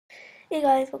Hey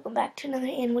guys, welcome back to another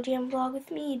Animal Jam vlog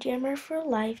with me, Jammer for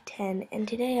Life 10. And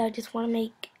today I just want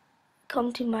to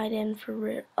come to my den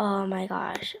for oh my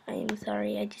gosh, I am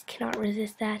sorry, I just cannot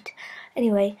resist that.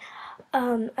 Anyway,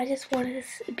 I just wanted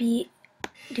to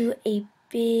do a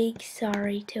big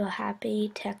sorry to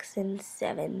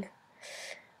happytexans7.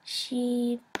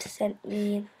 She sent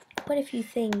me quite a few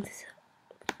things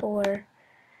for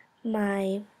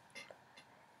my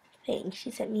thing.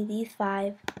 She sent me these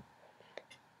 5.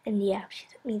 And yeah, she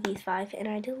sent me these 5, and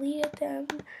I deleted them.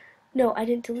 No, I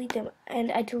didn't delete them,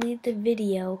 and I deleted the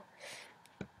video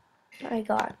I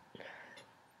got.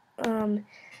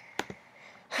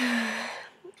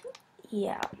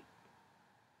 Yeah.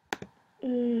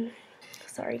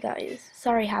 Sorry guys.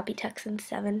 Sorry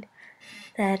happytexans7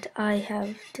 that I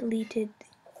have deleted,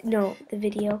 the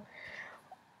video.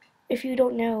 If you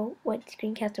don't know what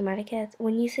screencast or metacast,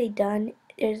 when you say done,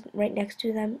 there's right next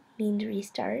to them means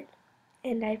restart.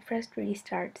 And I pressed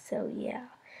restart, so yeah.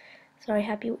 Sorry,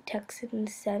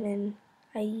 happytexans7.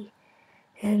 I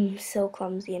am so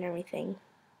clumsy and everything.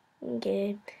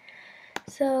 Okay.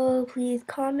 So please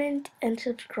comment and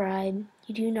subscribe.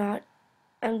 You do not.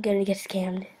 I'm gonna get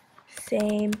scammed.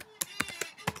 Same.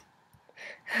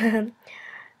 I'm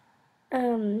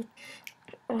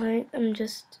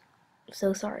just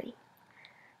so sorry.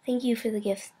 Thank you for the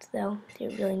gifts though. They're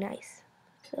really nice.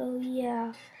 So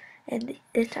yeah. And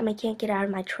this time I can't get out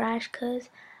of my trash because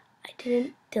I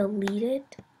didn't delete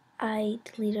it. I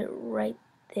deleted it right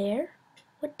there.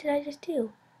 What did I just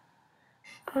do?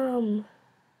 What?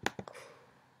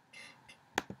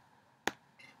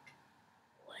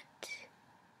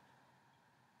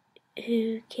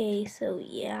 Okay, so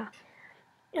yeah.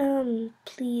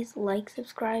 Please like,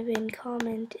 subscribe, and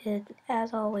comment, and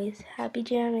as always, happy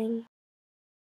jamming.